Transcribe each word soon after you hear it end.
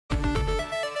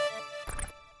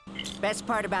Best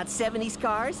part about 70s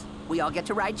cars? We all get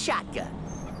to ride shotgun.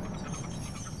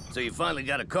 So you finally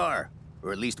got a car,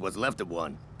 or at least what's left of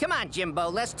one. Come on, Jimbo,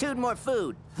 let's tune more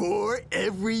food. 4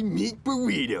 every meat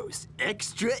burritos,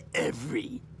 extra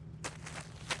every.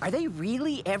 Are they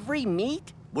really every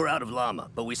meat? We're out of llama,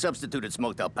 but we substituted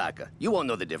smoked alpaca. You won't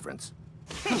know the difference.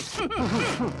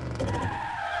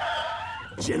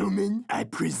 Gentlemen, I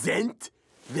present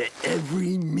the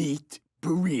every meat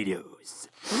burritos.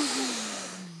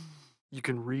 You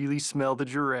can really smell the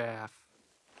giraffe.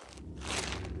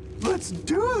 Let's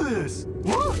do this!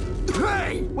 What?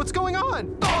 Hey! What's going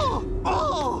on? Oh!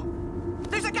 Oh!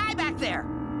 There's a guy back there!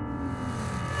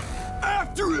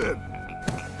 After him!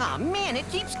 Aw, man, it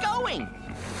keeps going!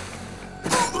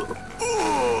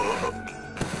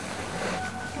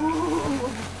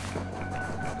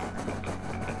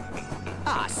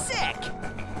 Aw, sick!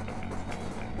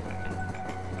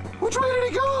 Which way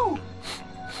did he go?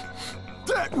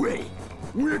 That way!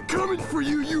 We're coming for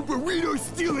you, you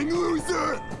burrito-stealing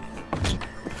loser!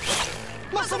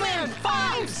 Muscle Man,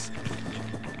 fives!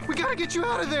 We gotta get you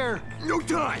out of there! No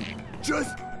time!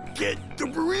 Just get the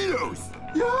burritos!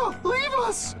 Yeah, leave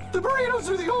us! The burritos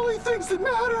are the only things that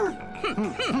matter!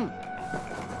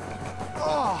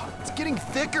 Oh, it's getting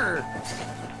thicker.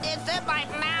 It's in my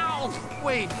mouth!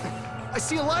 Wait, I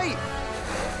see a light!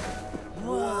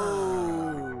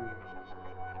 Whoa!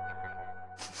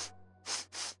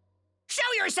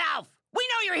 Show yourself! We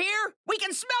know you're here! We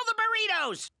can smell the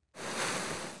burritos!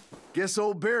 Guess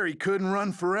old Barry couldn't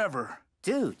run forever.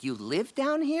 Dude, you live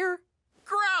down here?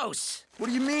 Gross! What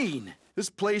do you mean? This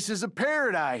place is a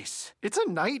paradise. It's a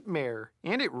nightmare,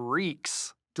 and it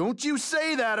reeks. Don't you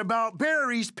say that about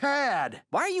Barry's pad.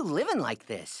 Why are you living like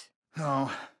this?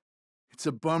 Oh, it's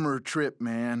a bummer trip,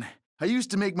 man. I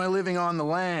used to make my living on the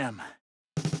lam.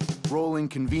 Rolling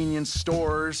convenience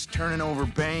stores, turning over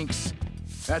banks.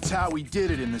 That's how we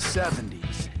did it in the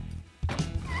 70s.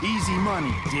 Easy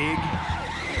money, dig?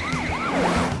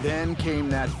 Then came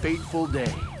that fateful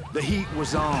day. The heat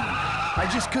was on. I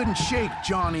just couldn't shake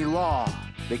Johnny Law.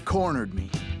 They cornered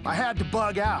me. I had to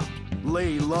bug out,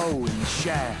 lay low in the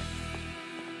shack.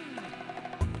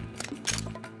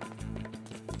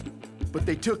 But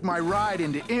they took my ride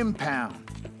into impound.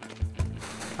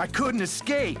 I couldn't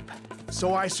escape,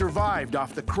 so I survived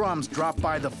off the crumbs dropped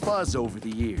by the fuzz over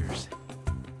the years.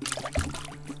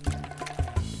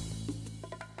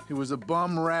 It was a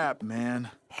bum rap, man.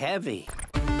 Heavy.